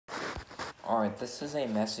Alright, this is a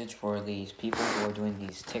message for these people who are doing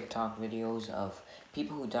these TikTok videos of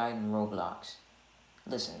people who died in Roblox.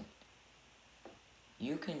 Listen,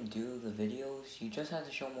 you can do the videos, you just have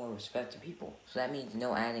to show more respect to people. So that means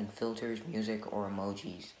no adding filters, music, or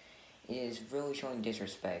emojis. It is really showing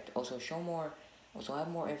disrespect. Also have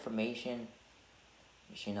more information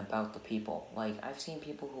about the people. Like, I've seen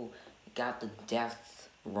people who got the death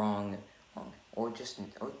wrong, or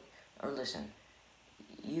listen.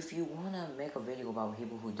 If you want to make a video about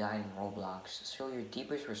people who died in Roblox, show your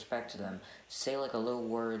deepest respect to them. Say like a little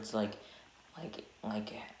words like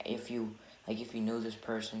if you know this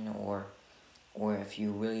person, or if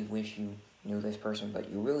you really wish you knew this person,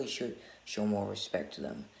 but you really should show more respect to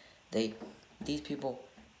them. These people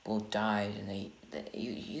both died, and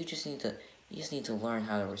you just need to learn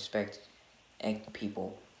how to respect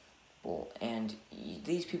people. And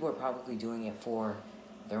these people are probably doing it for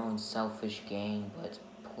their own selfish gain, but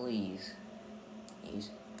please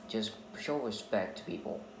just show respect to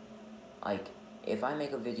people. Like, if I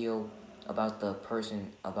make a video about the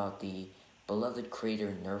beloved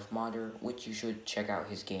creator Nerf Modder, which you should check out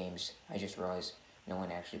his games. I just realized no one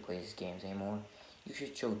actually plays his games anymore. You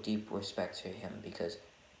should show deep respect to him because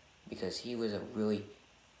he was a really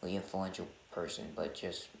influential person. But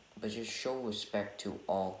just show respect to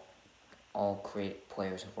all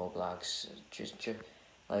players of Roblox. Just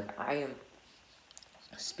like, I am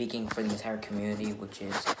speaking for the entire community, which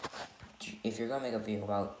is, if you're gonna make a video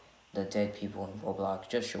about the dead people in Roblox,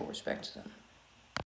 just show respect to them.